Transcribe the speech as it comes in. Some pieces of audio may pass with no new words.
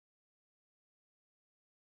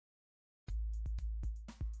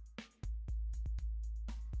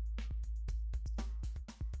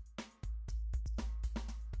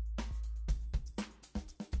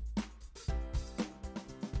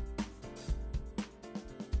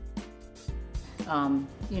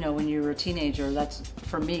You know, when you were a teenager,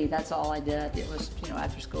 for me, that's all I did. It was, you know,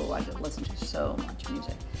 after school, I could listen to so much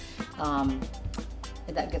music.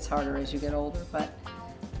 That gets harder as you get older, but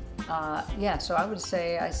yeah, so I would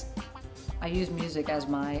say I use music as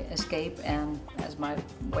my escape and as my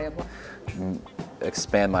way of life. To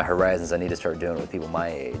expand my horizons, I need to start doing it with people my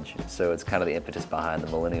age. So it's kind of the impetus behind the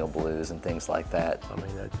millennial blues and things like that. I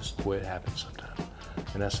mean, that's just the way it happens sometimes,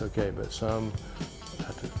 and that's okay, but some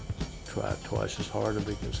have to try twice as hard to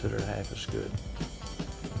be considered half as good.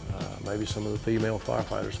 Maybe some of the female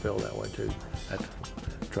firefighters feel that way too. Have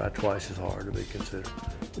to try twice as hard to be considered.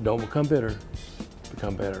 Don't become bitter,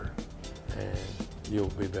 become better, and you'll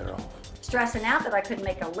be better off. Stressing out that I couldn't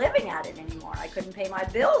make a living at it anymore. I couldn't pay my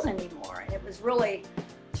bills anymore, and it was really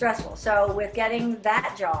stressful. So with getting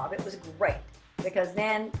that job, it was great because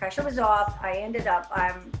then pressure was off. I ended up,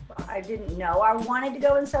 I didn't know I wanted to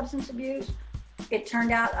go in substance abuse. It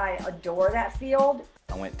turned out I adore that field.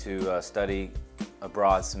 I went to study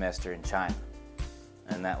abroad semester in China,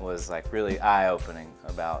 and that was like really eye-opening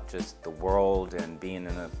about just the world and being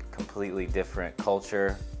in a completely different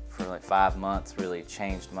culture for like 5 months. Really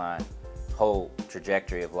changed my whole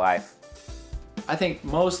trajectory of life. I think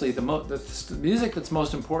mostly the music that's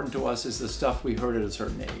most important to us is the stuff we heard at a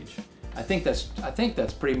certain age. I think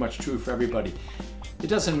that's pretty much true for everybody. It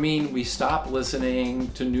doesn't mean we stop listening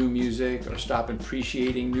to new music or stop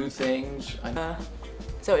appreciating new things.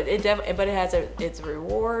 So but it has its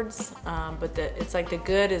rewards, but it's like the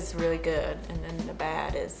good is really good, and then the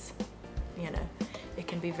bad is, you know, it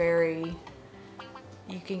can be very.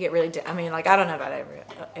 You can get really. I mean, like I don't know about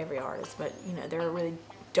every artist, but you know, there are really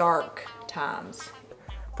dark times.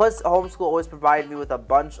 Plus, homeschool always provided me with a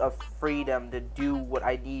bunch of freedom to do what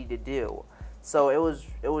I needed to do. So it was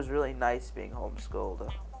really nice being homeschooled.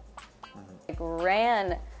 Like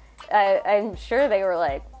ran, I'm sure they were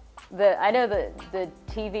like, I know the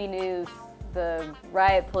TV news, the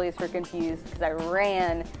riot police were confused because I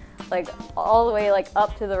ran like all the way like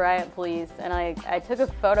up to the riot police, and I took a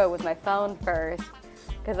photo with my phone first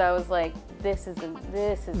because I was like, this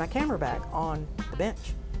is my camera bag on the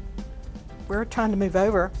bench. We're trying to move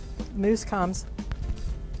over. Moose comes,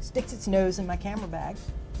 sticks its nose in my camera bag,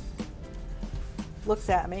 looks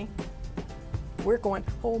at me. We're going,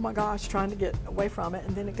 oh my gosh, trying to get away from it,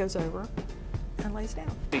 and then it goes over and lays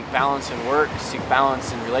down. Seek balance in work, seek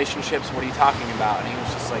balance in relationships, what are you talking about? And he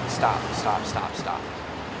was just like, stop, stop, stop, stop.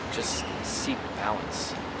 Just seek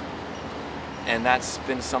balance. And that's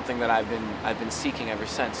been something that I've been seeking ever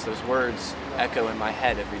since. Those words echo in my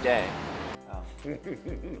head every day.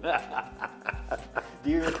 Do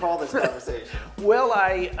you recall this conversation? Well,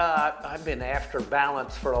 I've been after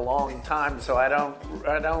balance for a long time, so I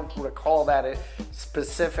don't recall that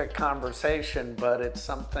specific conversation, but it's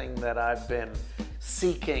something that I've been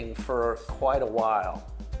seeking for quite a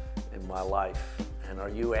while in my life. And are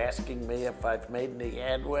you asking me if I've made any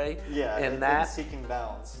headway in that? Seeking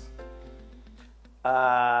balance.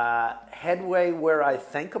 Headway where I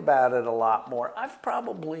think about it a lot more. I've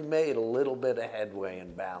probably made a little bit of headway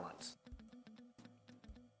in balance.